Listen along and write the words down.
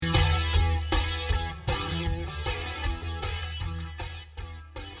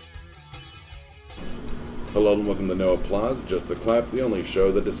Hello and welcome to No Applause, Just the Clap, the only show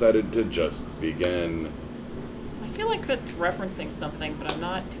that decided to just begin. I feel like that's referencing something, but I'm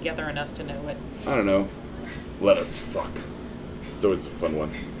not together enough to know it. I don't know. Let us fuck. It's always a fun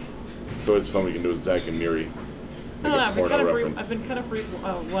one. It's always fun we can do with Zach and Miri. I don't know. Make a porno reference. I've been kind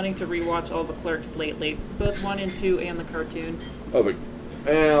of wanting to rewatch all the Clerks lately, both 1 and 2, and the cartoon. Oh,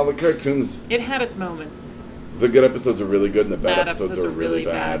 the cartoons. It had its moments. The good episodes are really good, and the bad Episodes are really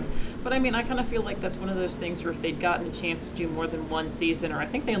bad. But I mean, I kind of feel like that's one of those things where if they'd gotten a chance to do more than one season, or I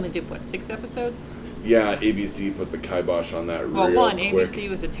think they only did, 6 episodes? Yeah, ABC put the kibosh on that real quick. ABC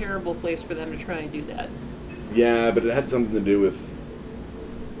was a terrible place for them to try and do that. Yeah, but it had something to do with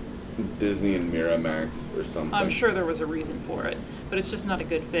Disney and Miramax or something. I'm sure there was a reason for it, but it's just not a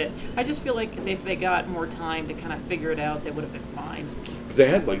good fit. I just feel like if they got more time to kind of figure it out, they would have been fine. Because they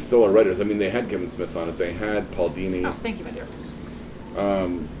had, stellar writers. I mean, they had Kevin Smith on it. They had Paul Dini. Oh, thank you, my dear.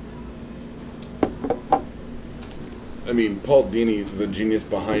 Paul Dini, the genius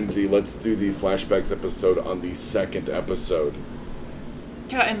behind the Let's Do the Flashbacks episode on the second episode.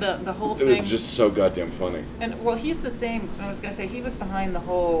 Yeah, and the whole It thing... was just so goddamn funny. And, well, he's the same... I was going to say, he was behind the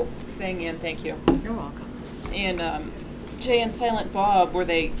whole thing in... Thank you. You're welcome. In Jay and Silent Bob, where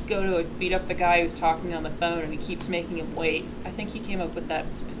they go to beat up the guy who's talking on the phone and he keeps making him wait. I think he came up with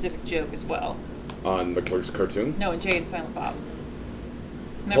that specific joke as well. On the Clerks cartoon? No, in Jay and Silent Bob.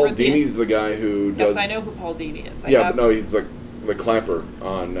 Paul Dini's the guy who does... Yes, I know who Paul Dini is. But no, he's the clapper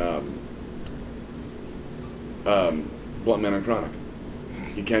on Blunt Man and Chronic.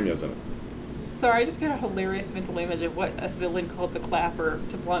 He cameos in it. Sorry, I just got a hilarious mental image of what a villain called the Clapper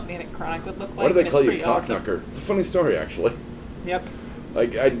to Blunt Man and Chronic would look like. Why do they call you Cockknocker? Awesome. It's a funny story, actually. Yep.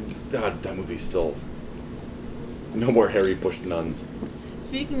 That movie's still... No more Harry Bush nuns.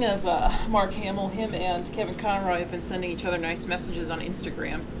 Speaking of Mark Hamill, him and Kevin Conroy have been sending each other nice messages on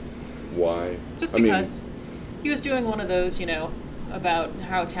Instagram. Why? Just because. He was doing one of those, about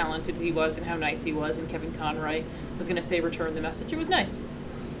how talented he was and how nice he was, and Kevin Conroy was going to say return the message. It was nice.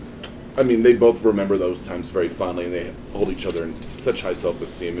 They both remember those times very fondly, and they hold each other in such high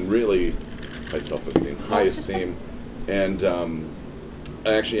self-esteem, and really high esteem. And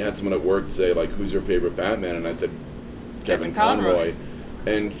I actually had someone at work say, who's your favorite Batman? And I said, Kevin Conroy.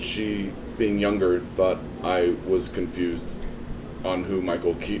 And she, being younger, thought I was confused on who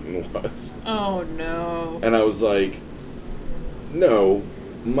Michael Keaton was. Oh, no. And I was like, no,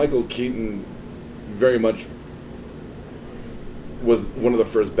 Michael Keaton very much was one of the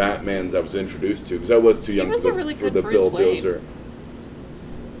first Batmans I was introduced to, because I was too young for the Bill Bilzer.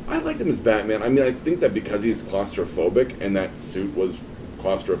 I liked him as Batman. I think that because he's claustrophobic, and that suit was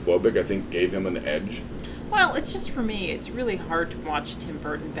claustrophobic, I think gave him an edge. Well, it's just for me, it's really hard to watch Tim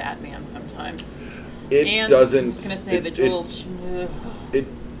Burton Batman sometimes. It doesn't... I was going to say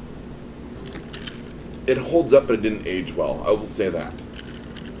it holds up, but it didn't age well. I will say that.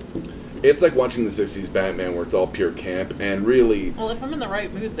 It's like watching the 60s Batman where it's all pure camp, and really... Well, if I'm in the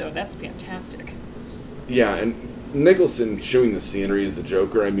right mood, though, that's fantastic. Yeah, and Nicholson chewing the scenery as the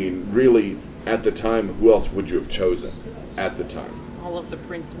Joker, really, at the time, who else would you have chosen at the time? All of the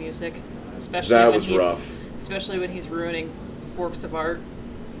Prince music. Rough. Especially when he's ruining works of art.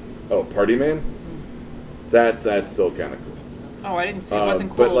 Oh, Party Man? That's still kind of cool. Oh, I didn't say it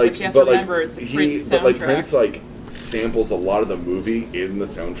wasn't cool, but you have to remember it's a Prince soundtrack. But Prince, samples a lot of the movie in the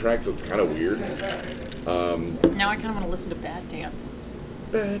soundtrack, so it's kind of weird. Now I kind of want to listen to Bad Dance.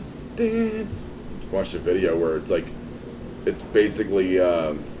 Bad Dance. Watch the video where it's basically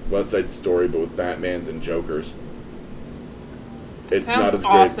West Side Story, but with Batmans and Jokers. It's sounds not as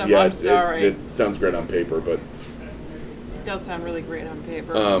awesome. great. Yeah, I'm sorry. It sounds great on paper, but it does sound really great on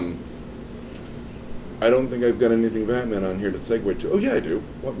paper. I don't think I've got anything Batman on here to segue to. Oh yeah, I do.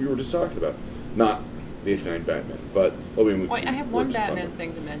 What we were just talking about, not the 89 Batman, but I have one Batman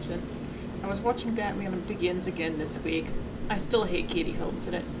thing to mention. I was watching Batman Begins again this week. I still hate Katie Holmes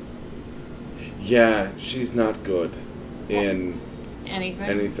in it. Yeah, she's not good in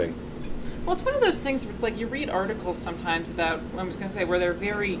anything. Well, it's one of those things where it's like you read articles sometimes about, I was going to say, where they're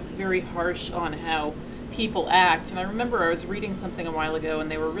very, very harsh on how people act. And I remember I was reading something a while ago, and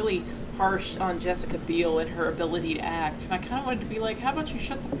they were really harsh on Jessica Biel and her ability to act. And I kind of wanted to be like, how about you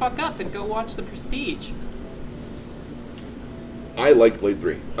shut the fuck up and go watch The Prestige? I like Blade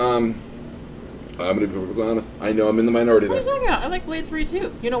 3. I'm going to be perfectly honest. I know I'm in the minority there. What are you talking about? I like Blade 3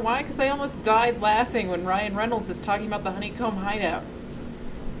 too. You know why? Because I almost died laughing when Ryan Reynolds is talking about the honeycomb hideout.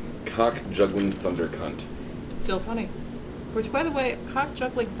 Cock-juggling thunder cunt. Still funny. Which, by the way,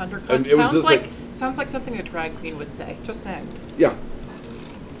 cock-juggling thunder cunt sounds like something a drag queen would say. Just saying. Yeah.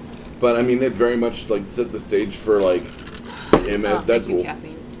 But, it very much, set the stage for, him as Deadpool. Thank you,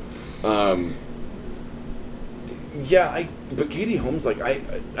 caffeine. Yeah, but Katie Holmes, like I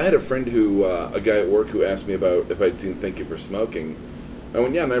had a friend who a guy at work who asked me about if I'd seen Thank You for Smoking. I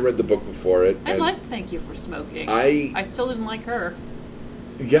went, yeah, and I read the book before it. I liked Thank You for Smoking. I still didn't like her.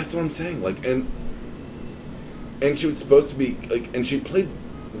 Yeah, that's what I'm saying. Like, and she was supposed to be like, and she played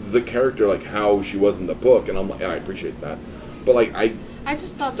the character like how she was in the book, and I'm like, yeah, I appreciate that, but like I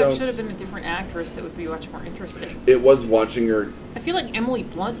just thought there should have been a different actress that would be much more interesting. It was watching her. I feel like Emily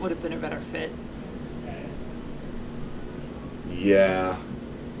Blunt would have been a better fit. Yeah.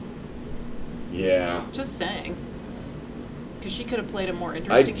 Just saying. Because she could have played a more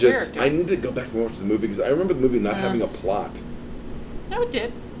interesting character. I need to go back and watch the movie because I remember the movie not having a plot. No, it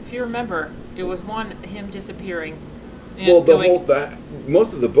did. If you remember, it was him disappearing. And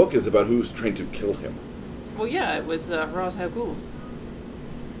most of the book is about who's trying to kill him. Well, yeah, it was Ra's al Ghul.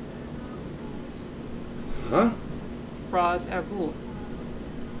 Huh? Ra's al Ghul.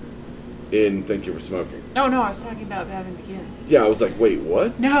 In Thank You for Smoking. Oh, no, I was talking about Batman Begins. Yeah, I was like, wait,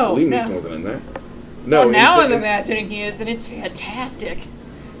 what? No, Liam Neeson wasn't in there. No, now I'm imagining he is, and it's fantastic.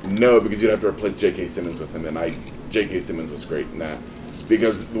 No, because you'd have to replace J.K. Simmons with him, and J.K. Simmons was great in that.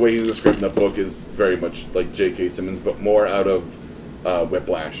 Because the way he's described in the book is very much like J.K. Simmons, but more out of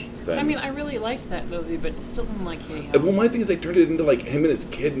Whiplash. I mean, I really liked that movie, but still didn't like Katie Holmes. Well, my thing is they turned it into like him and his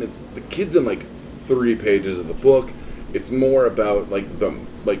kid, and the kid's in like 3 pages of the book. It's more about like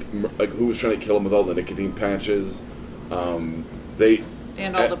who was trying to kill him with all the nicotine patches. And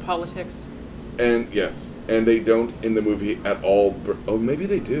all the politics. And yes, and they don't in the movie at all. Oh, maybe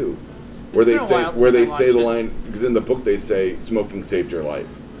they do. Where they say the line, because in the book they say smoking saved your life,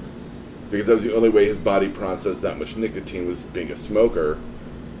 because that was the only way his body processed that much nicotine was being a smoker.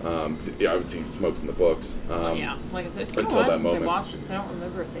 Obviously he smokes in the books. Yeah, like I said, it's been a while since I watched it, so I don't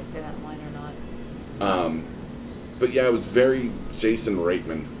remember if they say that line or not. But yeah, it was very Jason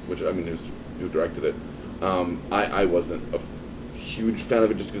Reitman, who directed it. I wasn't a huge fan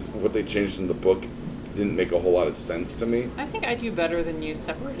of it just because what they changed in the book didn't make a whole lot of sense to me. I think I do better than you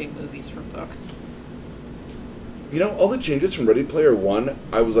separating movies from books. All the changes from Ready Player One,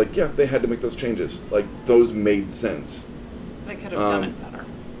 I was like, yeah, they had to make those changes. Like, those made sense. They could have done it better.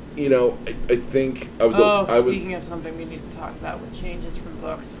 I think I was... Speaking of something we need to talk about with changes from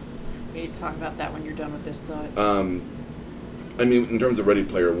books, we need to talk about that when you're done with this thought. In terms of Ready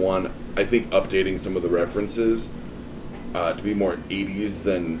Player One, I think updating some of the references to be more 80s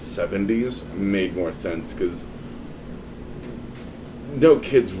than 70s made more sense, because no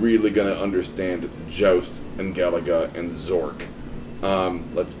kid's really going to understand Joust and Galaga and Zork.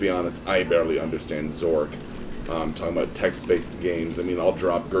 Let's be honest, I barely understand Zork. Talking about text-based games, I'll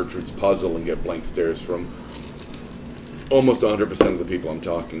drop Gertrude's Puzzle and get blank stares from almost 100% of the people I'm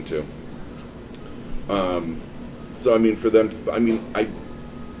talking to. For them to,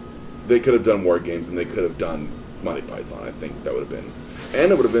 they could have done more games, and they could have done Monty Python. I think that would have been,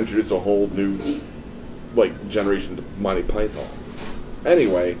 and it would have introduced a whole new generation to Monty Python.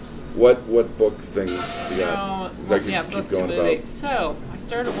 Anyway, what book thing you got? Book to movie. So I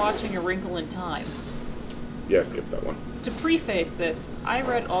started watching A Wrinkle in Time. Yeah, I skipped that one. To preface this, I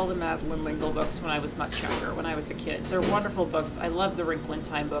read all the Madeleine L'Engle books when I was much younger, when I was a kid. They're wonderful books. I love the Wrinkle in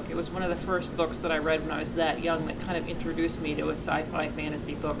Time book. It was one of the first books that I read when I was that young that kind of introduced me to a sci-fi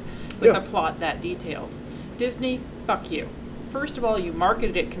fantasy book with a plot that detailed. Disney, fuck you. First of all, you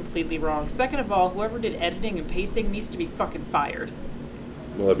marketed it completely wrong. Second of all, whoever did editing and pacing needs to be fucking fired.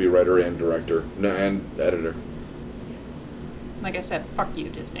 Well, that'd be writer and director. No, and editor. Like I said, fuck you,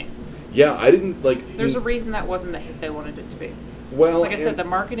 Disney. Yeah, I didn't There's a reason that wasn't the hit they wanted it to be. Well, like I said, the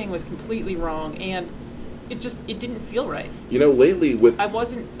marketing was completely wrong, and it didn't feel right. Lately I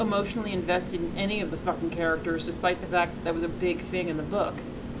wasn't emotionally invested in any of the fucking characters, despite the fact that was a big thing in the book.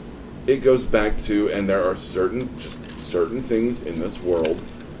 It goes back to, and there are certain things in this world,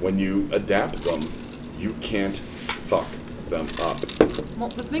 when you adapt them, you can't fuck them up. Well,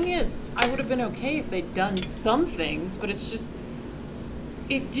 the thing is, I would have been okay if they'd done some things, but it's just,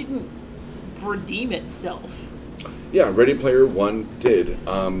 it didn't redeem itself. Yeah, Ready Player One did. Do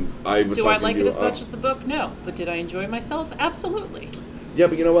I like it as much as the book? No. But did I enjoy myself? Absolutely. Yeah,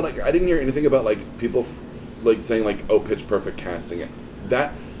 but you know what? I didn't hear anything about people saying pitch perfect casting.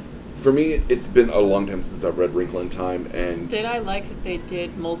 That, for me, it's been a long time since I've read Wrinkle in Time. And did I like that they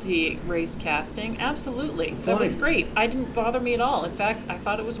did multi-race casting? Absolutely. That was great. I didn't bother me at all. In fact, I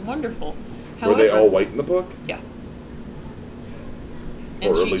thought it was wonderful. However, were they all white in the book? Yeah.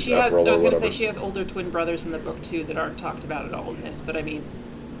 And she has, I was going to say, she has older twin brothers in the book, too, that aren't talked about at all in this. But,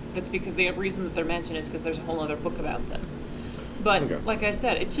 that's because the reason that they're mentioned is because there's a whole other book about them. But, like I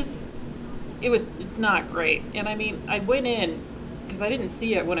said, it's not great. And, I went in because I didn't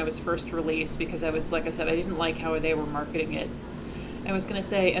see it when it was first released because I was, like I said, I didn't like how they were marketing it. I was going to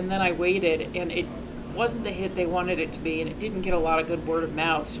say, and then I waited, and it wasn't the hit they wanted it to be, and it didn't get a lot of good word of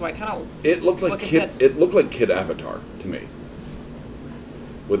mouth. So I kind of it looked like Kid Avatar to me,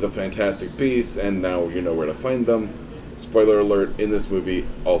 with a fantastic piece, and now you know where to find them. Spoiler alert: in this movie,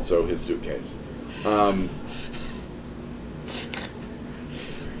 also his suitcase.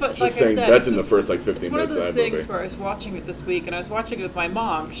 But just like saying, I said, that's in the first 15 minutes of that movie. It's one of those things where I was watching it this week, and I was watching it with my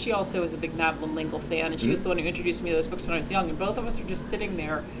mom, because she also is a big Madeline L'Engle fan, and she was the one who introduced me to those books when I was young, and both of us are just sitting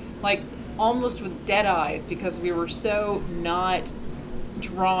there, like, almost with dead eyes, because we were so not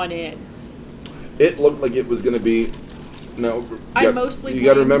drawn in. It looked like it was going to be... No, I mostly you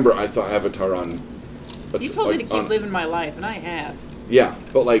got to remember, I saw Avatar on... You told me to keep living my life, and I have. Yeah,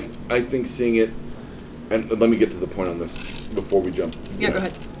 but, like, I think seeing it... And let me get to the point on this before we jump. Yeah, go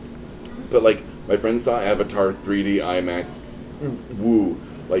ahead. But, like, my friend saw Avatar 3D IMAX, woo,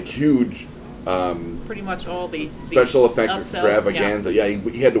 like, huge... pretty much all the special effects upsells, extravaganza. Yeah,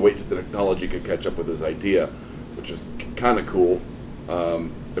 he had to wait till the technology could catch up with his idea, which is kind of cool.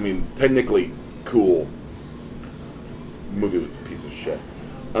 I mean, technically cool. The movie was a piece of shit.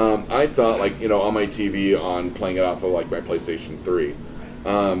 I saw it, like, you know, on my TV playing it off of, like, my PlayStation 3.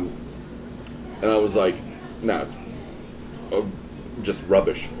 And I was like, nah, it's just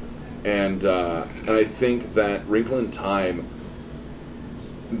rubbish. And I think that Wrinkle in Time,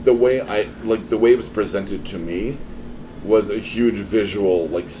 the way it was presented to me was a huge visual,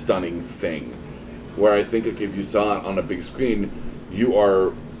 like, stunning thing. Where I think, like, if you saw it on a big screen, you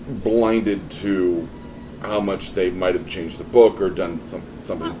are blinded to how much they might have changed the book or done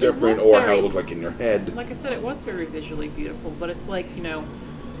something different, or how it looked like in your head. Like I said, it was very visually beautiful, but it's like, you know,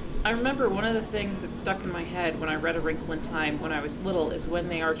 I remember one of the things that stuck in my head when I read A Wrinkle in Time when I was little is when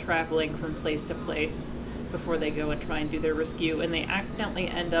they are traveling from place to place before they go and try and do their rescue, and they accidentally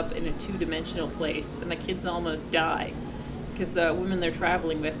end up in a two-dimensional place, and the kids almost die because the women they're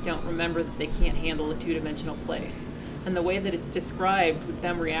traveling with don't remember that they can't handle a two-dimensional place. And the way that it's described with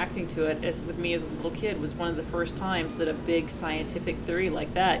them reacting to it, as with me as a little kid, was one of the first times that a big scientific theory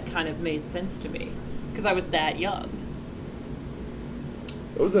like that kind of made sense to me because I was that young.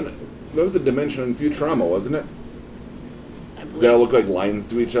 That was a dimension in Futurama, wasn't it? I believe. Does they all look like lines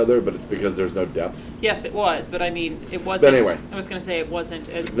to each other, but it's because there's no depth? Yes, it was, but I mean, it wasn't. But anyway, I was going to say it wasn't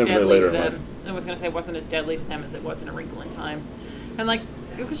as deadly to them. I was going to say it wasn't as deadly to them as it was in A Wrinkle in Time. And, like,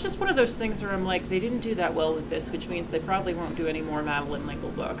 it was just one of those things where I'm like, they didn't do that well with this, which means they probably won't do any more Madeline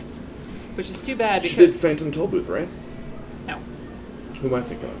L'Engle books. Which is too bad because... She did Phantom Tollbooth, right? No. Who am I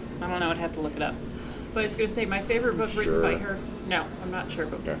thinking of? I don't know, I'd have to look it up. But I was going to say, my favorite book written by her... No, I'm not sure,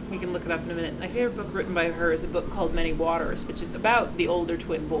 but we can look it up in a minute. My favorite book written by her is a book called Many Waters, which is about the older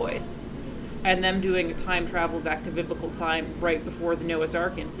twin boys and them doing a time travel back to biblical time right before the Noah's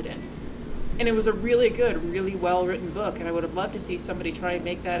Ark incident. And it was a really good, really well-written book, and I would have loved to see somebody try and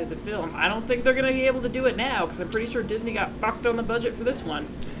make that as a film. I don't think they're going to be able to do it now, because I'm pretty sure Disney got fucked on the budget for this one.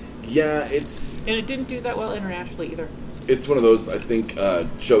 Yeah, it's... And it didn't do that well internationally either. It's one of those, I think,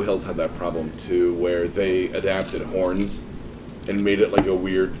 Joe Hill's had that problem, too, where they adapted Horns and made it like a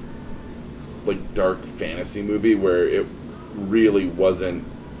weird, like, dark fantasy movie where it really wasn't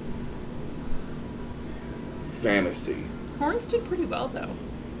fantasy. Horns did pretty well, though.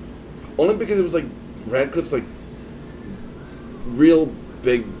 Only because it was, like, Radcliffe's, like, real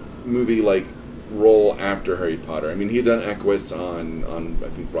big movie, like, role after Harry Potter. I mean, he had done Equus on I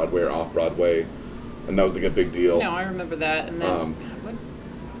think, Broadway or off-Broadway, and that was, like, a big deal. No, I remember that, and then...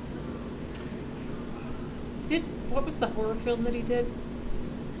 What was the horror film that he did?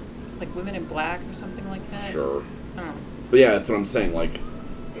 It was, like, Women in Black or something like that? Sure. I don't know. But yeah, that's what I'm saying, like,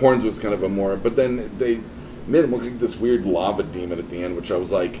 Horns was kind of a more... But then they made him look like this weird lava demon at the end, which I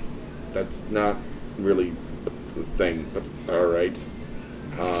was like... That's not really a thing, but alright.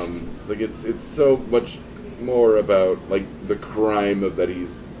 It's like it's so much more about, like, the crime of that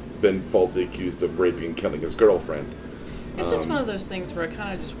he's been falsely accused of raping and killing his girlfriend. It's just one of those things where I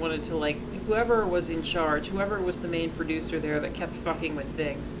kind of just wanted to, like, whoever was in charge, whoever was the main producer there that kept fucking with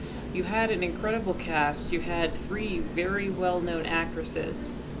things. You had an incredible cast. You had 3 very well-known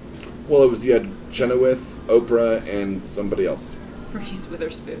actresses. Well, you had Chenoweth, Oprah, and somebody else. Reese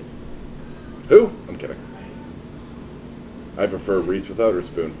Witherspoon. Who? I'm kidding. I prefer Reese without her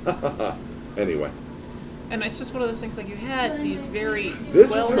spoon. Anyway. And it's just one of those things, like, you had these very This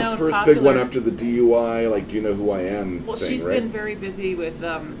was well-known, her first popular... big one after the DUI, like, Do You Know Who I Am Well, thing, she's right? been very busy with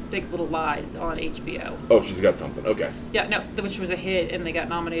Big Little Lies on HBO. Oh, she's got something. Okay. Yeah, no, which was a hit, and they got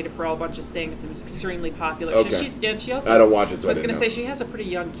nominated for a bunch of things. It was extremely popular. Okay. She also... I don't watch it, so I was I going didn't to know. say, she has a pretty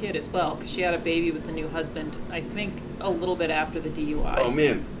young kid as well, because she had a baby with a new husband, I think, a little bit after the DUI. Oh,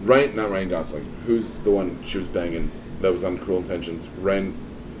 man. Not Ryan Gosling. Who's the one she was banging that was on Cruel Intentions? Ryan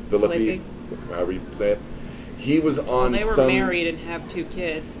Phillippe, however you say it. He was on They were married and have 2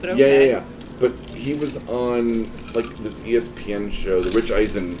 kids, but okay. Yeah. But he was on, like, this ESPN show, the Rich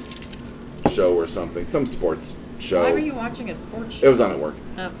Eisen show or something, some sports show. Why were you watching a sports show? It was on at work.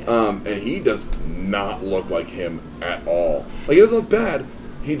 Okay. And he does not look like him at all. Like, he doesn't look bad.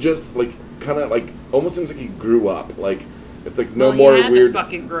 He just, like, kind of, like, almost seems like he grew up. Like, it's like no more he had weird... to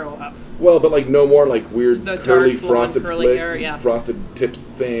fucking grow up. Well, but, like, no more, like, weird The curly, dark blonde, frosted curly flick, hair, yeah. frosted tips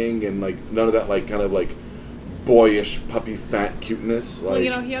thing, and, like, none of that, like, kind of, like, boyish, puppy, fat cuteness. Like,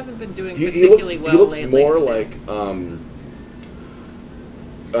 Well, he hasn't been doing he particularly looks, well he looks lately. more so. like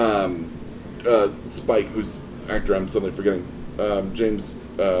Spike, whose actor I'm suddenly forgetting, James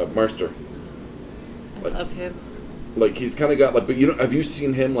Marster. I love him. Like, he's kind of got, like, but have you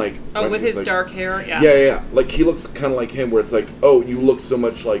seen him, like... Oh, when with he's, his like, dark hair? Yeah. Yeah. Like, he looks kind of like him, where it's like, oh, you look so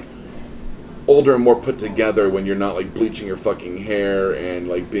much, like, older and more put together when you're not, like, bleaching your fucking hair and,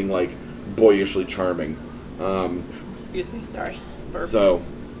 like, being, like, boyishly charming. Excuse me, sorry. Burp. So,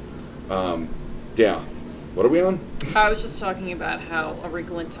 yeah. What are we on? I was just talking about how A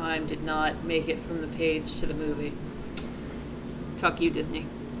Wrinkle in Time did not make it from the page to the movie. Fuck you, Disney.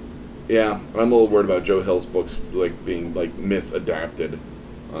 Yeah, I'm a little worried about Joe Hill's books, like, being, like, misadapted.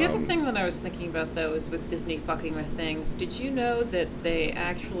 The other thing that I was thinking about, though, is with Disney fucking with things. Did you know that they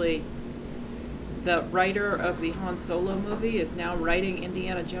actually... The writer of the Han Solo movie is now writing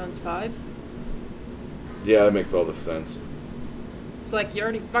Indiana Jones 5? Yeah, that makes all the sense. It's like, you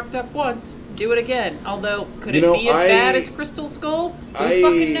already fucked up once. Do it again. Although, could You it know, be as bad as Crystal Skull? Who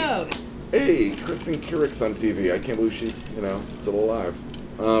fucking knows? Hey, Kristen Kierick's on TV. I can't believe she's, still alive.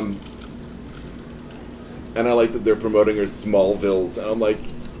 And I like that they're promoting her Smallvilles. And I'm like,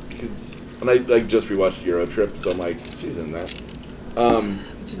 and I like just rewatched Euro Trip, so I'm like, she's in that.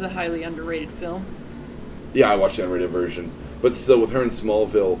 Which is a highly underrated film. Yeah, I watched the unrated version. But still, with her in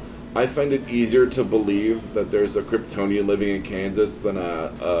Smallville, I find it easier to believe that there's a Kryptonian living in Kansas than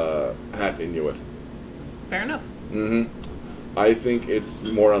a half Inuit. Fair enough. I think it's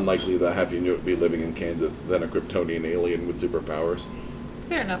more unlikely that half Inuit would be living in Kansas than a Kryptonian alien with superpowers.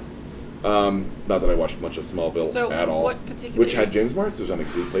 Fair enough. Not that I watched much of Smallville So, at all. what particularly... Which had James Marsters on it,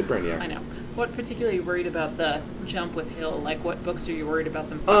 'cause he played Brainiac. I know. What particularly worried about the jump with Hill? Like, what books are you worried about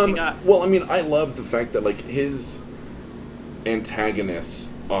them fucking up? Well, I mean, I love the fact that, like, his antagonists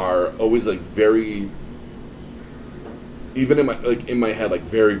are always, like, very... Even in my head, like,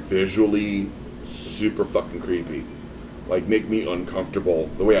 very visually super fucking creepy. Like, make me uncomfortable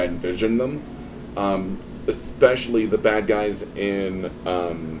the way I envision them. Especially the bad guys in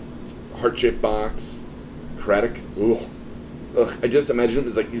Heart-Shaped Box, Craddock. Ugh. I just imagine him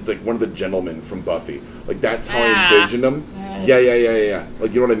as like he's like one of the gentlemen from Buffy. Like, that's how I envision him. Yeah.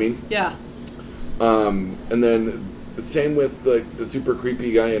 Like, you know what I mean? Yeah. And then same with the super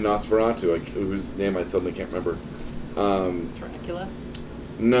creepy guy in Nosferatu, like, whose name I suddenly can't remember. Dracula?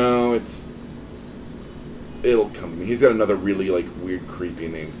 No, it'll come to me. He's got another really, like, weird, creepy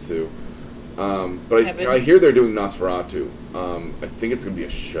name too. But I hear they're doing Nosferatu. I think it's gonna be a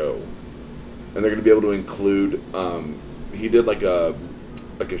show, and they're gonna be able to include. He did like a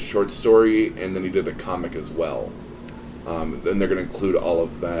short story, and then he did a comic as well. And they're gonna include all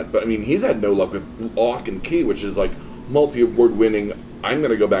of that. But I mean, he's had no luck with Lock and Key, which is like multi-award winning. I'm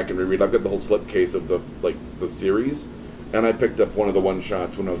gonna go back and reread. I've got the whole slipcase of the series, and I picked up one of the one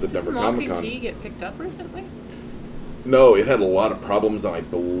shots when I was at Denver Comic Con. Did Lock and Key get picked up recently? No, it had a lot of problems on, I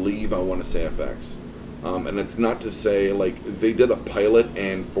believe, I want to say FX. And it's not to say, like, they did a pilot,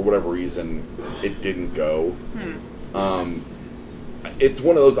 and for whatever reason, it didn't go. It's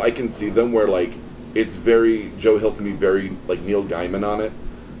one of those, I can see them where, like, it's very, Joe Hill can be very, like, Neil Gaiman on it,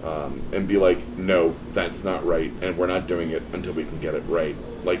 and be like, no, that's not right, and we're not doing it until we can get it right.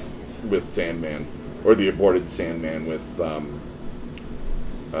 Like, with Sandman, or the aborted Sandman with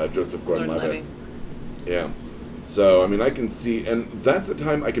Joseph Gordon-Levitt. Yeah. So, I mean, I can see, and that's the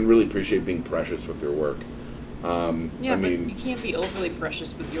time I can really appreciate being precious with your work. Yeah, but you can't be overly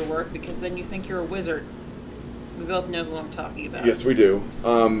precious with your work, because then you think you're a wizard. We both know who I'm talking about. Yes, we do.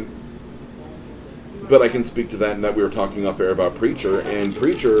 But I can speak to that, and that we were talking off air about Preacher, and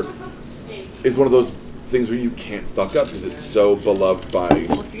Preacher is one of those things where you can't fuck up, because it's so beloved by...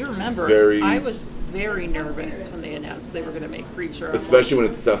 Well, if you remember, very... I was very nervous when they announced they were going to make Preacher. I'm Especially like,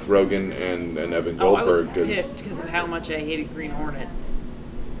 when it's Seth Rogen and Evan oh, I was Goldberg. 'Cause- pissed because of how much I hated Green Hornet.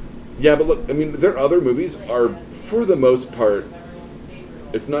 Yeah, but look, I mean, their other movies are, for the most part,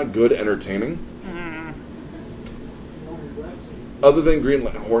 if not good, entertaining. Other than Green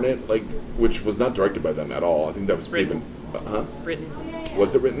Hornet, like, which was not directed by them at all. I think that was Written. Stephen. Britain.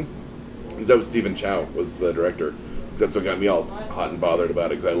 Was it written? Because that was Stephen Chow was the director. 'Cause that's what got me all hot and bothered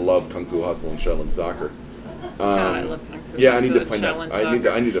about it. Because I love Kung Fu Hustle and Shaolin Soccer. God, I love Kung Fu. Yeah, I need to Good find Shaolin out.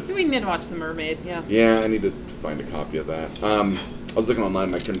 I need to. We need to watch The Mermaid. Yeah. Yeah, I need to find a copy of that. I was looking online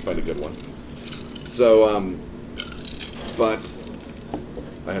and I couldn't find a good one. So, but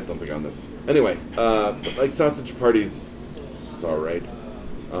I had something on this. Anyway, like Sausage Party's, it's all right.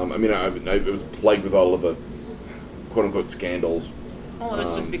 I mean, it was plagued with all of the quote-unquote scandals. Well, it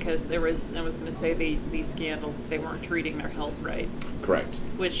was just because there was. I was going to say the scandal. They weren't treating their help right, Correct.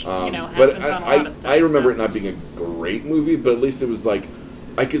 which But happens on a lot of stuff. I remember so. it not being a great movie, but at least it was like,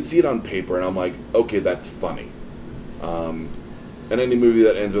 I could see it on paper and I'm like, okay, that's funny. And any movie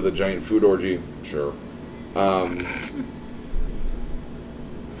that ends with a giant food orgy, sure.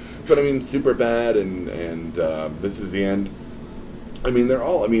 But I mean, Superbad and This Is the End. I mean, they're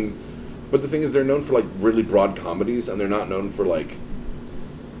all. I mean, but the thing is, they're known for like really broad comedies, and they're not known for like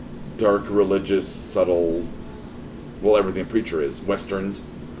dark, religious, subtle. Well, everything Preacher is westerns.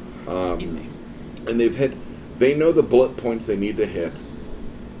 Excuse me. And they know the bullet points they need to hit,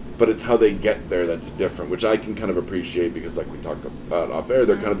 but it's how they get there that's different, which I can kind of appreciate because, like we talked about off air,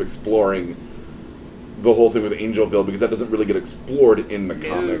 they're kind of exploring the whole thing with Angelville because that doesn't really get explored in the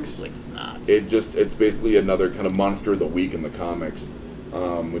comics. No, it does not. It's basically another kind of monster of the week in the comics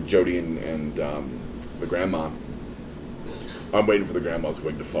with Jodie and the grandma. I'm waiting for the grandma's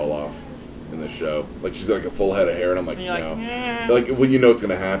wig to fall off in the show. Like she's got like a full head of hair, and I'm like, And you're no. like, Like, well, you know it's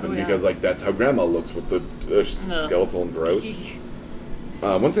gonna happen Oh, yeah. because like that's how grandma looks with the skeletal and gross.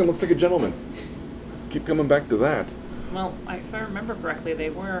 One thing looks like a gentleman. Keep coming back to that. Well, if I remember correctly,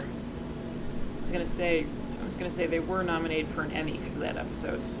 they were. I was gonna say they were nominated for an Emmy because of that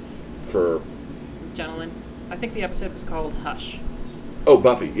episode. For Gentlemen, I think the episode was called Hush. oh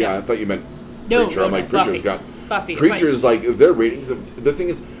Buffy, yeah, Yeah. I thought you meant No, Preacher. no, I'm no, like Preacher's Buffy. got Buffy. Preacher's like their ratings. The thing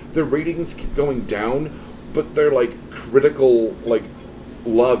is, their ratings keep going down, but their like critical like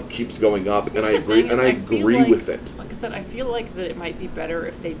love keeps going up, and I The agree. thing is, And I feel agree like- with it. Like I said, I feel like that it might be better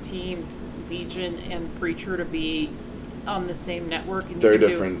if they teamed Legion and Preacher to be on the same network. And you They're could do-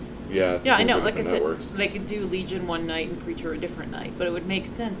 different. Yeah, it's Yeah, I things know. are Like I different said, networks. they could do Legion one night and Preacher a different night, but it would make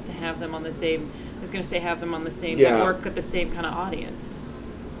sense to have them on the same. I was going to say have them on the same Yeah. network with the same kind of audience.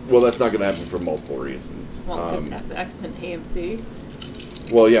 Well, that's not going to happen for multiple reasons. Well, because FX and AMC.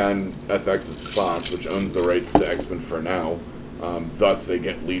 Well, yeah, and FX is Fox, which owns the rights to X-Men for now. Thus, they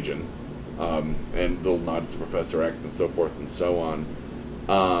get Legion, and little nods to Professor X and so forth and so on.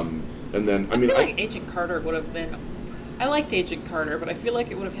 And then, I mean, feel like Agent Carter would have been. I liked Agent Carter, but I feel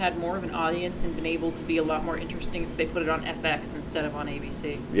like it would have had more of an audience and been able to be a lot more interesting if they put it on FX instead of on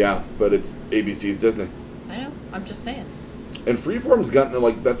ABC. yeah, but it's ABC's Disney. I know. I'm just saying. And Freeform's gotten,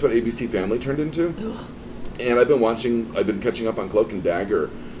 like, that's what ABC Family turned into. Ugh. And I've been catching up on Cloak and Dagger.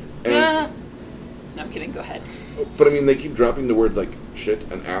 And, Ah. No, I'm kidding. Go ahead. but I mean, they keep dropping the words like shit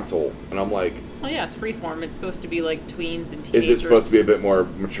and asshole. And I'm like, Well, yeah, it's freeform. It's supposed to be like tweens and is teenagers. it supposed to be a bit more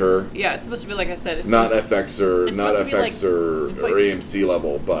mature? Yeah, it's supposed to be like I said. It's Not supposed FX or it's not supposed to be FX like- or, it's or like- AMC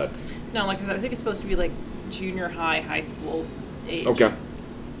level, but No, like I said, I think it's supposed to be like junior high, high school age. okay.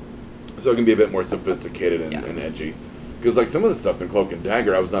 So it can be a bit more sophisticated and, Yeah. and edgy. Because like some of the stuff in Cloak and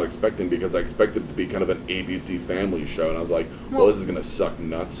Dagger, I was not expecting because I expected it to be kind of an ABC Family show, and I was like, well, Well- this is gonna suck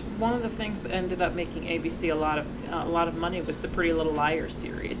nuts. One of the things that ended up making ABC a lot of money was the Pretty Little Liars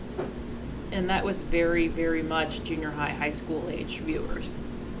series, and that was very, very much junior high, high school age viewers.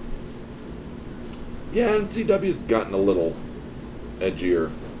 Yeah, and CW's gotten a little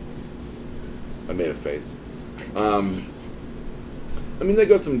edgier. I made a face. I mean, they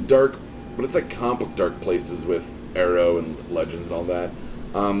go some dark, but it's like comic book dark places with Arrow and Legends and all that.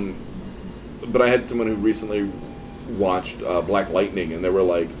 But I had someone who recently watched Black Lightning, and they were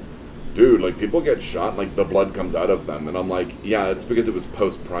like, dude, like, people get shot, and, like, the blood comes out of them. And I'm like, yeah, it's because it was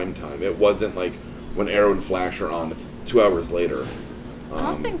post-prime time. It wasn't, like, when Arrow and Flash are on. It's 2 hours later. I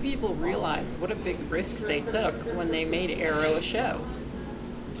don't think people realize what a big risk they took when they made Arrow a show.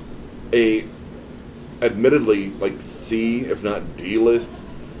 Admittedly, like, C, if not D-list,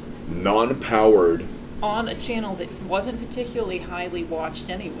 non-powered. On a channel that wasn't particularly highly watched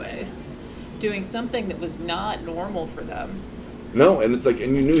anyways, doing something that was not normal for them. No, and it's like,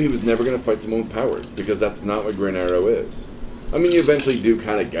 and you knew he was never going to fight someone with powers, because that's not what Green Arrow is. I mean, you eventually do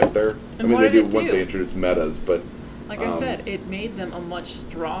kind of get there. And I mean, what they did do it once do? they introduce metas, but Like I said, it made them a much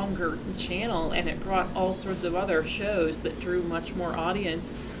stronger channel, and it brought all sorts of other shows that drew much more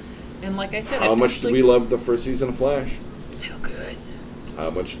audience. And like I said, how it much actually, do we love the first season of Flash? so good. How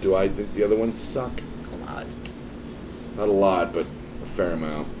much do I think the other ones suck? A lot. Not a lot, but a fair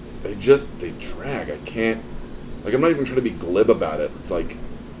amount. They drag. I can't. Like, I'm not even trying to be glib about it. It's like,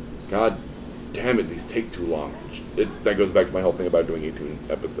 God damn it, these take too long. That goes back to my whole thing about doing 18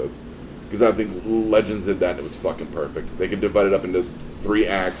 episodes. Because I think Legends did that and it was fucking perfect. They could divide it up into 3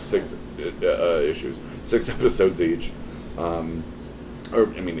 acts, 6 issues, 6 episodes each.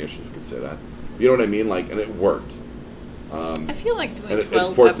 Issues, you could say that. You know what I mean? Like, and it worked. I feel like doing and it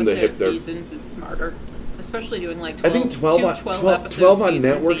 12 forced them to episode hit their- seasons is smarter. Especially doing like I 12, think 12 two on, 12 12, episode 12 on seasons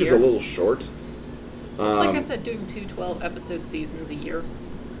network a is year. a little short. Like I said, doing 2 12 episode seasons a year.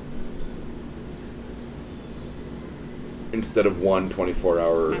 Instead of one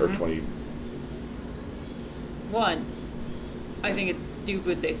 24-hour or 20. One, I think it's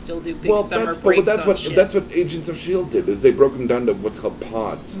stupid they still do big summer but breaks that's on what shit. that's what Agents of S.H.I.E.L.D. did, is they broke them down to what's called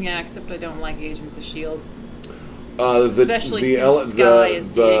pods. Yeah, except I don't like Agents of S.H.I.E.L.D. Especially Especially since Skye is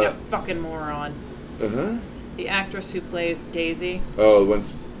dating a fucking moron. Uh-huh. The actress who plays Daisy, Oh, the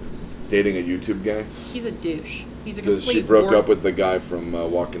one's dating a YouTube guy? he's a douche. He's a Because complete she broke up with the guy from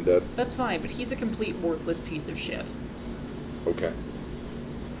Walking Dead. That's fine, but he's a complete worthless piece of shit. Okay.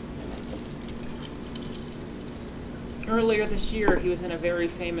 Earlier this year, he was in a very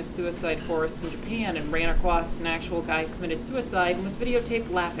famous suicide forest in Japan and ran across an actual guy who committed suicide and was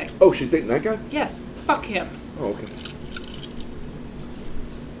videotaped laughing. Oh, she's dating that guy? Yes, fuck him. Oh, okay.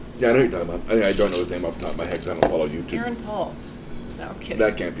 Yeah, I know who you're talking about. I don't know his name off the top of my head because I don't follow YouTube. Aaron Paul. No, I'm kidding.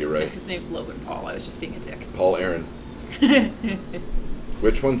 That can't be right. His name's Logan Paul. I was just being a dick. Paul Aaron.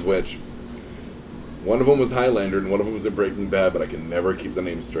 Which one's which? One of them was Highlander and one of them was in Breaking Bad, but I can never keep the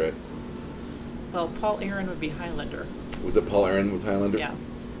name straight. Well, Paul Aaron would be Highlander. Was it Paul Aaron was Highlander? Yeah.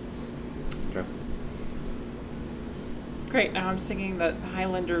 Okay. Great, now I'm singing the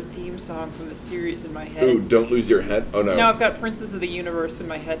Highlander theme song from the series in my head. Ooh, Don't Lose Your Head? Oh, no. Now I've got Princes of the Universe in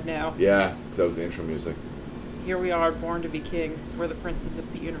my head now. Yeah, because that was the intro music. Here we are, born to be kings. We're the princes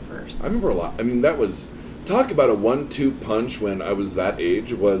of the universe. I remember a lot. I mean, that was... Talk about a 1-2 punch when I was that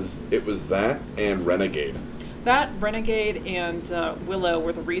age. It was that and Renegade. That, Renegade, and Willow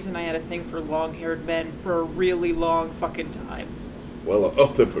were the reason I had a thing for long-haired men for a really long fucking time. Well, oh,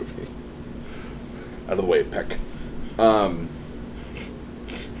 the movie. Out of the way, Peck.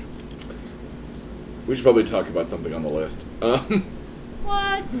 We should probably talk about something on the list.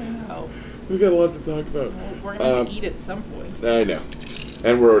 What? No. We've got a lot to talk about. Well, we're going to have to eat at some point. I know.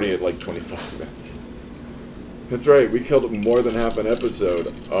 And we're already at like 27 minutes. That's right, we killed more than half an episode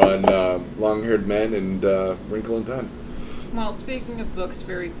on Long-Haired Men and Wrinkle in Time. Well, speaking of books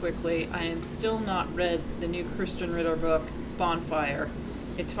very quickly, I am still not read the new Kristen Ritter book, Bonfire.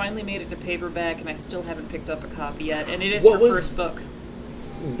 It's finally made it to paperback, and I still haven't picked up a copy yet, and it is her first book.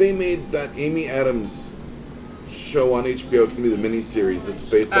 They made that Amy Adams show on HBO. It's going to be the miniseries. It's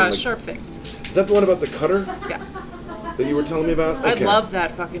based on... Sharp Things. Is that the one about the cutter Yeah. that you were telling me about? I Okay. love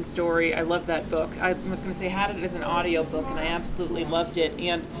that fucking story. I love that book. I was going to say, had it as an audiobook, and I absolutely loved it.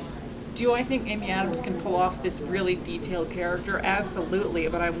 And do I think Amy Adams can pull off this really detailed character? Absolutely.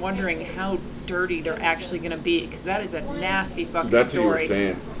 But I'm wondering how dirty they're actually going to be, because that is a nasty fucking That's story. what you were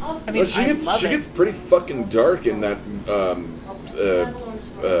saying. I mean, Well, she gets pretty fucking dark in that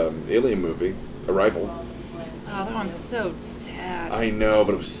Alien movie, Arrival. Oh, that one's so sad. I know,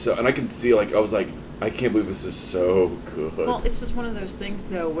 but it was so... And I can see, like, I was like, I can't believe this is so good. Well, it's just one of those things,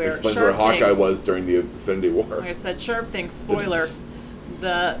 though, where Explains Sharp where Hawkeye Things, was during the Infinity War. like I said, Sharp Things, spoiler,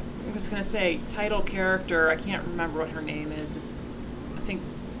 I'm just going to say, title character, I can't remember what her name is. It's, I think,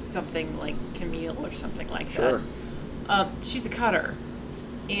 something like Camille or something like Sure. that. She's a cutter.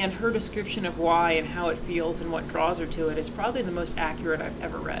 And her description of why and how it feels and what draws her to it is probably the most accurate I've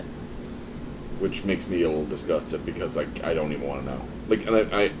ever read. Which makes me a little disgusted because I don't even want to know. Like, and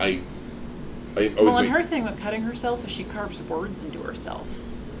I always Well, and make- her thing with cutting herself is she carves words into herself.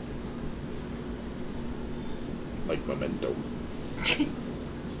 like Memento.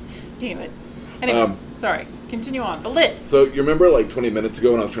 Damn it. Anyways, sorry. Continue on. The list. So you remember like 20 minutes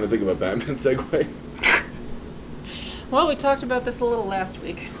ago when I was trying to think of a Batman segue? Well, we talked about this a little last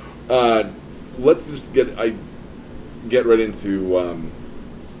week. Let's just get right into.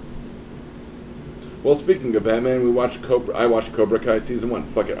 Well, speaking of Batman, I watched Cobra Kai season 1.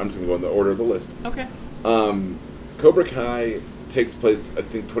 Fuck it, I'm just gonna go in the order of the list. Okay. Cobra Kai takes place, I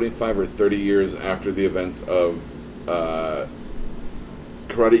think, 25 or 30 years after the events of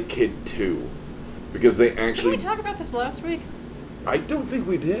Karate Kid 2, because they Didn't actually. we talk about this last week? I don't think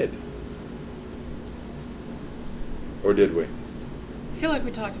we did. Or did we? I feel like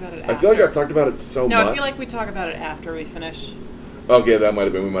we talked about it after. I feel like I've talked about it so much. No, I feel like we talked about it after we finished. Okay, that might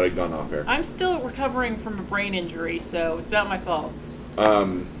have been. We might have gone off air. I'm still recovering from a brain injury, so it's not my fault. But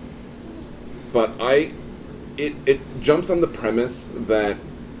it jumps on the premise that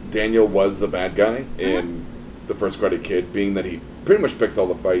Daniel was the bad guy in the first Karate Kid, being that he pretty much picks all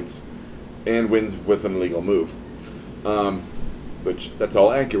the fights and wins with an illegal move. Which, that's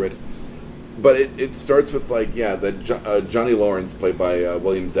all accurate. But it starts with, like, that Johnny Lawrence, played by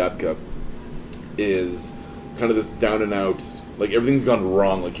William Zabka, is kind of this down and out, like, everything's gone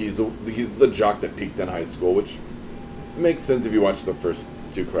wrong. Like, he's the jock that peaked in high school, which makes sense if you watch the first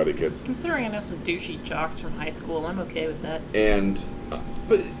two Karate Kids. Considering I know some douchey jocks from high school, I'm okay with that. And,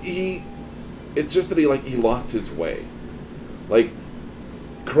 but it's just that he lost his way. Like,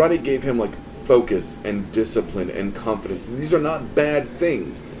 karate gave him, like, focus and discipline and confidence. These are not bad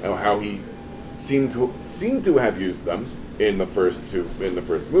things. How he seemed to have used them in the first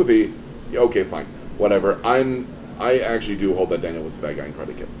movie. Okay, fine, whatever. I actually do hold that Daniel was the bad guy in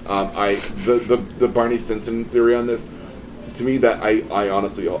Karate Kid. The Barney Stinson theory on this, to me, that I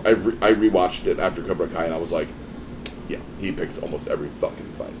honestly I rewatched it after Cobra Kai and I was like, yeah, he picks almost every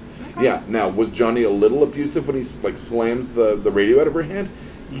fucking fight. Okay. Yeah. Now, was Johnny a little abusive when he like slams the radio out of her hand?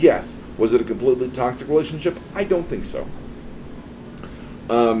 Yes. Was it a completely toxic relationship? I don't think so.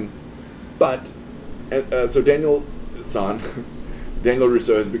 But so Daniel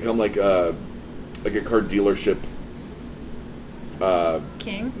Russo has become like a car dealership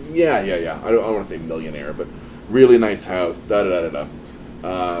king. Yeah. I don't want to say millionaire, but really nice house. Couple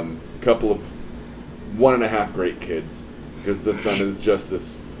of 1.5 great kids, because the son is just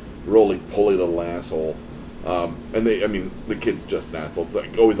this roly-poly little asshole. And the kid's just an asshole. It's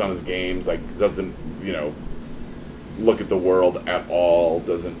like always on his games, like doesn't, look at the world at all.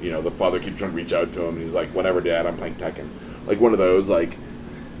 Doesn't, the father keeps trying to reach out to him and he's like, whatever, Dad, I'm playing Tekken. Like one of those, like,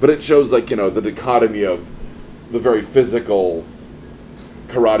 but it shows like, the dichotomy of the very physical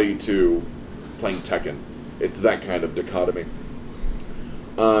karate to playing Tekken. It's that kind of dichotomy.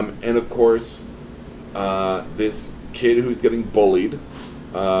 And of course, this kid who's getting bullied,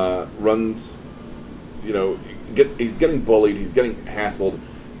 runs, he's getting bullied, he's getting hassled,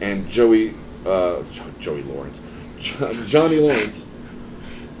 and Johnny Lawrence,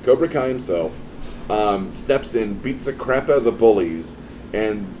 Cobra Kai himself, steps in, beats the crap out of the bullies,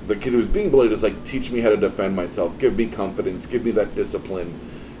 and the kid who's being bullied is like, teach me how to defend myself, give me confidence, give me that discipline.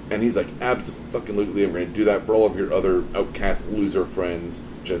 And he's like, absolutely, I'm going to do that for all of your other outcast loser friends,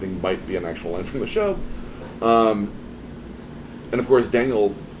 which I think might be an actual line from the show. And of course,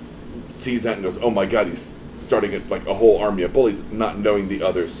 Daniel sees that and goes, oh my god, he's starting like a whole army of bullies, not knowing the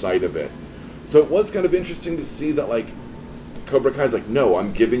other side of it. So it was kind of interesting to see that, like, Cobra Kai's like, no,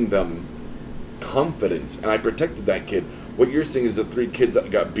 I'm giving them confidence, and I protected that kid. What you're seeing is the 3 kids that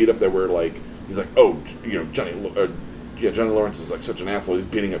got beat up that were like, he's like, oh, Johnny Lawrence is like such an asshole, he's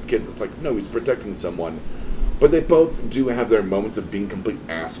beating up kids. It's like, no, he's protecting someone. But they both do have their moments of being complete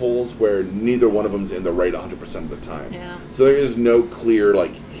assholes where neither one of them's in the right 100% of the time. Yeah. So there is no clear,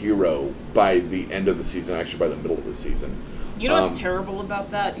 like, hero by the end of the season, actually by the middle of the season. You know what's terrible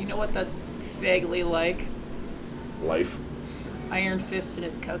about that? You know what that's vaguely like? Life. Iron Fist and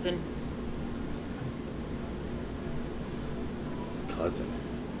his cousin. His cousin.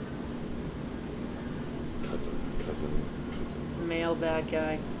 Male bad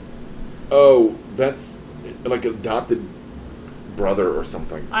guy. Oh, that's like an adopted brother or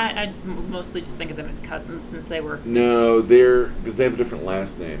something. I mostly just think of them as cousins since they were... No, because they have a different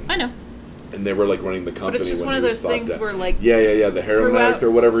last name. I know. And they were like running the company. But it's just when one of those things where like... Yeah, the heroin addict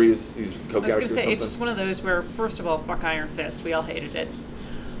or whatever, he's coke addict or something. I was going to say, it's just one of those where, first of all, fuck Iron Fist. We all hated it.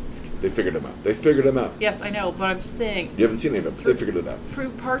 They figured him out. Yes, I know, but I'm just saying... You haven't seen any of it, but they figured it out.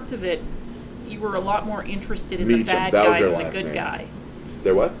 Through parts of it, you were a lot more interested in the bad guy than the good guy.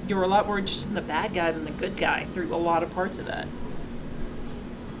 They're what? You were a lot more interested in the bad guy than the good guy through a lot of parts of that.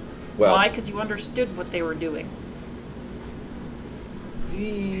 Well, why? Because you understood what they were doing.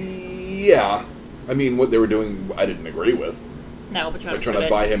 Yeah. I mean, what they were doing, I didn't agree with. No, but you like trying to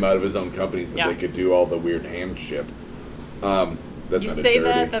buy him out of his own company so they could do all the weird hand shit. You say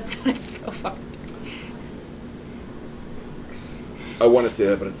that? That sounds so fucking dirty. I want to say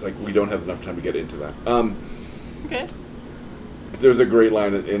that, but it's like we don't have enough time to get into that. Okay. There's a great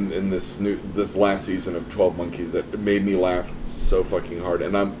line in this last season of 12 Monkeys that made me laugh so fucking hard,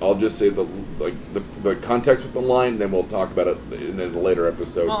 and I'll just say the context with the line, then we'll talk about it in a later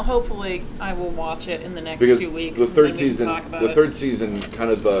episode. Well, hopefully I will watch it in the next because 2 weeks. The third season,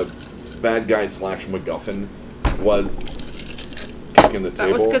 kind of the bad guy / MacGuffin was blocking the That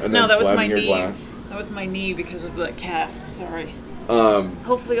table was because and then that was my slamming your knee. glass. That was my knee because of the cast. Sorry. Um,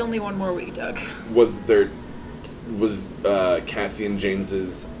 Hopefully, only one more week, Doug. was Cassian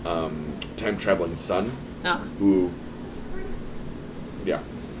James's time traveling son, Ah. who, yeah,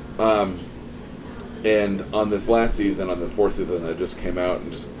 and on this last season, on the fourth season that just came out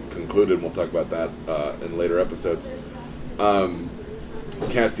and just concluded, and we'll talk about that in later episodes.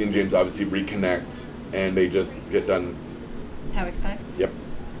 Cassie and James obviously reconnect, and they just get done. Having sex? Yep.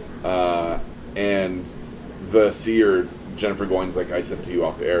 And the seer, Jennifer Goines, like I said to you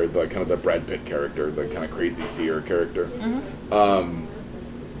off air, the kind of the Brad Pitt character, the kind of crazy seer character,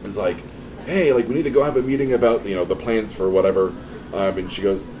 is like, hey, like we need to go have a meeting about the plans for whatever. And she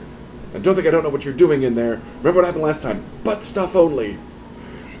goes, I don't know what you're doing in there. Remember what happened last time? Butt stuff only.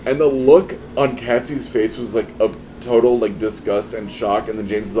 And the look on Cassie's face was like of total like disgust and shock, and then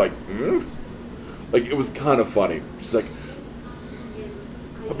James is like, like it was kind of funny. She's like,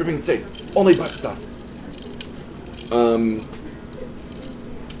 hope you're being safe. Only butt stuff.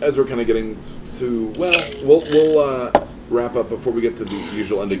 As we're kind of getting to, we'll wrap up before we get to the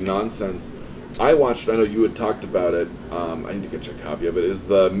usual ending nonsense. I know you had talked about it. I need to get you a copy of it. Is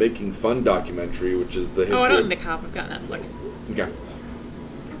the Making Fun documentary, which is the history. Oh, I don't need a copy. I've got Netflix. Okay.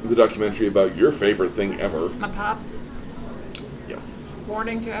 The documentary about your favorite thing ever. My pops. Yes.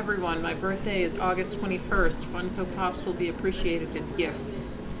 Warning to everyone, my birthday is August 21st. Funko Pops will be appreciated as gifts.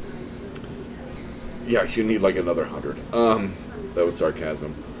 Yeah, you need like another 100. That was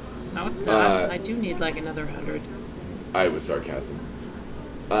sarcasm. No, it's not. I do need like another 100. I was sarcasm.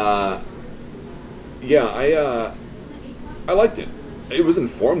 Yeah, I liked it. It was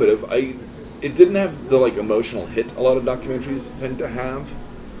informative. It didn't have the like emotional hit a lot of documentaries tend to have.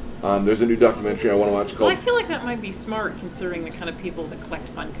 There's a new documentary I want to watch called. Well, I feel like that might be smart considering the kind of people that collect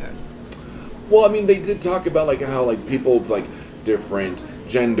Funkos. Well, I mean, they did talk about like how like people of like different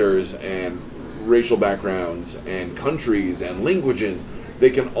genders and racial backgrounds and countries and languages,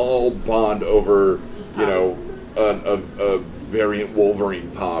 they can all bond over, a variant Wolverine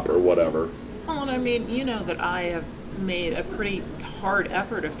pop or whatever. Well, and I mean, you know that I have made a pretty hard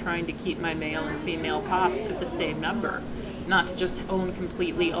effort of trying to keep my male and female pops at the same number. Not to just own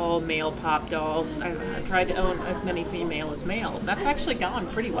completely all male pop dolls. I tried to own as many female as male. That's actually gone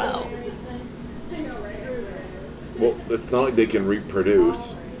pretty well. Well, it's not like they can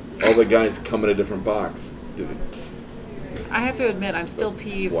reproduce. All the guys come in a different box. I have to admit, I'm still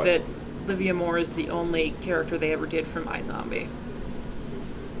peeved What? that Livia Moore is the only character they ever did from iZombie.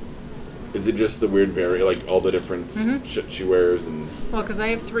 Is it just the weird like all the different shit she wears and? Well, because I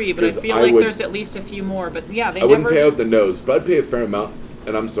have 3, but I 'Cause feel I like would- there's at least a few more. But yeah, they I wouldn't never. pay out the nose, but I'd pay a fair amount.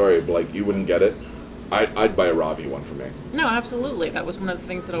 And I'm sorry, but like you wouldn't get it. I'd buy a Robbie one for me. No, absolutely. That was one of the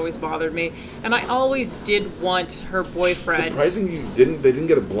things that always bothered me, and I always did want her boyfriend. Surprising they didn't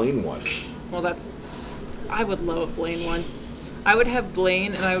get a Blaine one. Well, I would love a Blaine one. I would have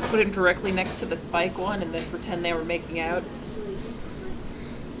Blaine, and I would put him directly next to the Spike one, and then pretend they were making out.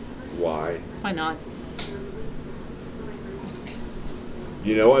 Why? Why not?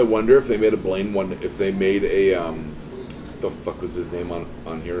 I wonder if they made a Blaine one. If they made a the fuck was his name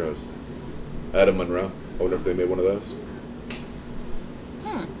on Heroes? Adam Monroe. I wonder if they made one of those.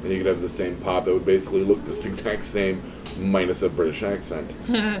 And you could have the same pop that would basically look the exact same, minus a British accent.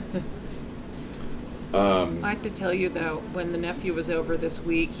 I have to tell you, though, when the nephew was over this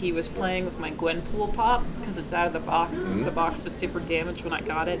week, he was playing with my Gwenpool pop, because it's out of the box, since the box was super damaged when I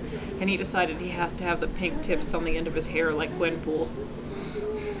got it, and he decided he has to have the pink tips on the end of his hair like Gwenpool.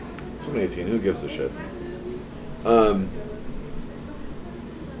 2018, who gives a shit?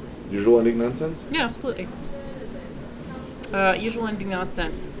 Usual ending nonsense? Yeah, absolutely. Usual ending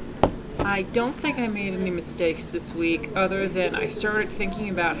nonsense. I don't think I made any mistakes this week, other than I started thinking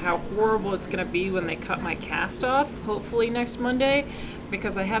about how horrible it's going to be when they cut my cast off, hopefully next Monday,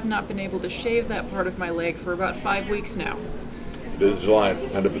 because I have not been able to shave that part of my leg for about 5 weeks now. It is July.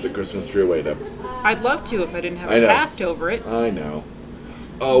 Time to put the Christmas tree away, Deb. I'd love to if I didn't have I a know. cast over it. I know.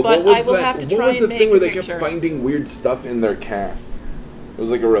 Oh, But what was I will that? have to what try was and the make thing where a they picture. kept finding weird stuff in their cast? It was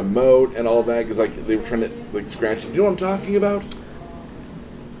like a remote and all that, because like they were trying to like scratch it. Do you know what I'm talking about?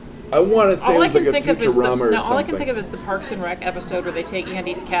 I want to say it was like a Futurama or something. all I can think of is the Parks and Rec episode where they take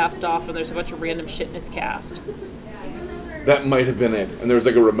Andy's cast off and there's a bunch of random shit in his cast. That might have been it. And there was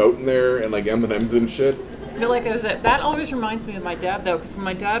like a remote in there and like M&Ms and shit. I feel like that always reminds me of my dad, though, because when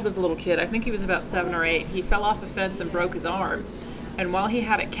my dad was a little kid, I think he was about 7 or 8, he fell off a fence and broke his arm. And while he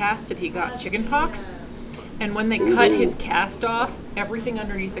had it casted, he got chicken pox. And when they cut his cast off, everything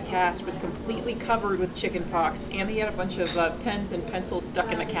underneath the cast was completely covered with chicken pox. And he had a bunch of pens and pencils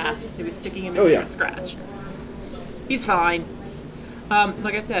stuck in the cast because he was sticking him in there to scratch. He's fine.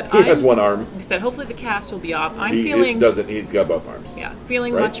 Like I said, He has one arm. Like I said, hopefully the cast will be off. I'm He feeling. doesn't. He's got both arms. Yeah,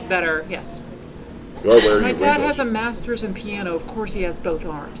 feeling Right? much better. Yes. You're wearing My your dad wrinkles. has a master's in piano. Of course, he has both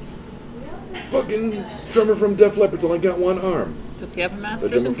arms. Fucking drummer from Def Leppard's only got one arm. Does he have a The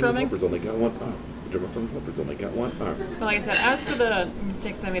master's drummer in from Def drumming? Leppard's only got one arm. The drummer from Def Leppard's only got one arm. Well, like I said, as for the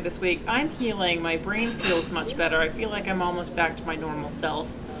mistakes I made this week, I'm healing. My brain feels much better. I feel like I'm almost back to my normal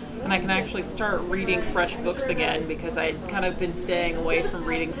self. And I can actually start reading fresh books again because I'd kind of been staying away from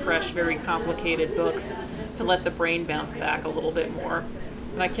reading fresh, very complicated books to let the brain bounce back a little bit more.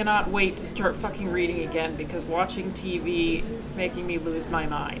 And I cannot wait to start fucking reading again because watching TV is making me lose my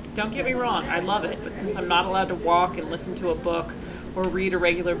mind. Don't get me wrong, I love it, but since I'm not allowed to walk and listen to a book or read a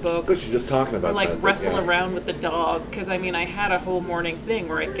regular book So she's just talking about or like that. wrestle yeah. around with the dog, because I mean I had a whole morning thing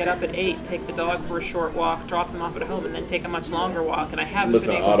where I'd get up at 8, take the dog for a short walk, drop him off at home, and then take a much longer walk, and I haven't Listen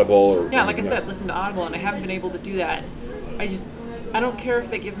been to able Audible or yeah, like I said, listen to Audible, and I haven't been able to do that. I don't care if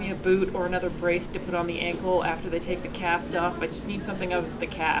they give me a boot or another brace to put on the ankle after they take the cast off. I just need something other than the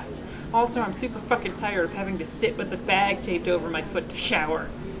cast. Also, I'm super fucking tired of having to sit with a bag taped over my foot to shower.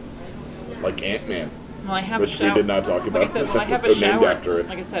 Like Ant-Man. Well, I have Which a shower. we did not talk about Like I said, this well, I have a episode named shower. after it.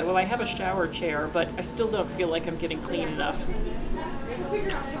 Like I said, well, I have a shower chair, but I still don't feel like I'm getting clean enough.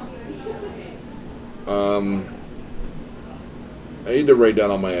 I need to write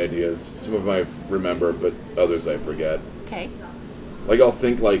down all my ideas. Some of them I remember, but others I forget. Okay. Like, I'll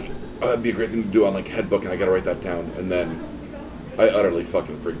think, like, oh, that'd be a great thing to do on, like, Headbook, and I gotta write that down. And then I utterly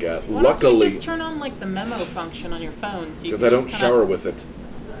fucking forget. Why don't you Luckily, just turn on like the memo function on your phone? So you because can I just don't kinda, shower with it.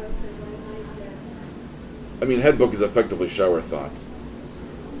 I mean, Headbook is effectively shower thoughts.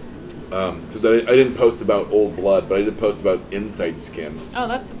 Because I didn't post about Old Blood, but I did post about Inside Skin. Oh,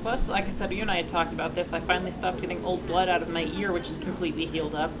 that's the plus. Like I said, you and I had talked about this. I finally stopped getting old blood out of my ear, which is completely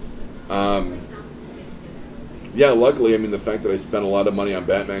healed up. Yeah, luckily, I mean, the fact that I spent a lot of money on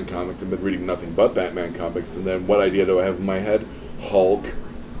Batman comics, I've been reading nothing but Batman comics, and then what idea do I have in my head? Hulk.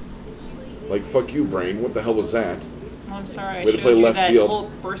 Like, fuck you, brain. What the hell was that? Well, I'm sorry, I Way to showed play you left that field. Hulk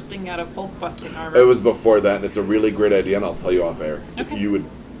bursting out of Hulk busting armor. It was before that, and it's a really great idea, and I'll tell you off air. 'Cause Okay. You would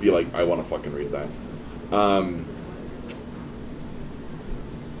be like, I want to fucking read that.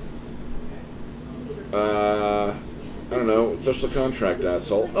 I don't know. Social contract,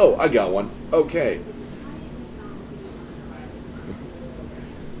 asshole. Oh, I got one. Okay.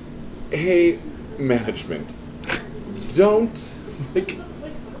 Hey, management. Don't, like,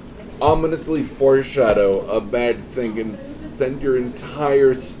 ominously foreshadow a bad thing and send your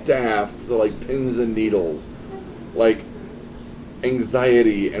entire staff to, like, pins and needles. Like,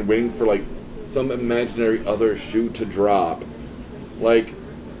 anxiety and waiting for, like, some imaginary other shoe to drop. Like,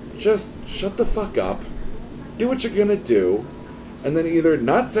 just shut the fuck up, do what you're gonna do, and then either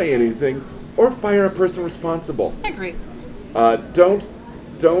not say anything or fire a person responsible. I agree. Don't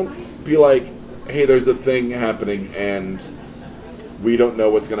be like, hey, there's a thing happening and we don't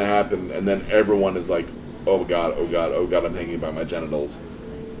know what's gonna happen, and then everyone is like, oh god, oh god, oh god, I'm hanging by my genitals.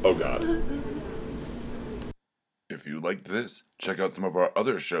 Oh god. If you liked this, check out some of our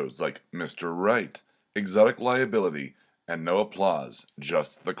other shows like Mr. Right, Exotic Liability, and No Applause,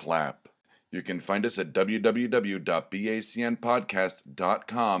 Just the Clap. You can find us at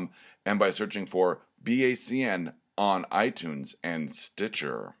www.bacnpodcast.com and by searching for BACN on iTunes and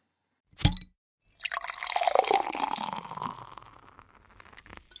Stitcher.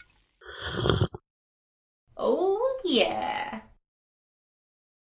 Oh, yeah.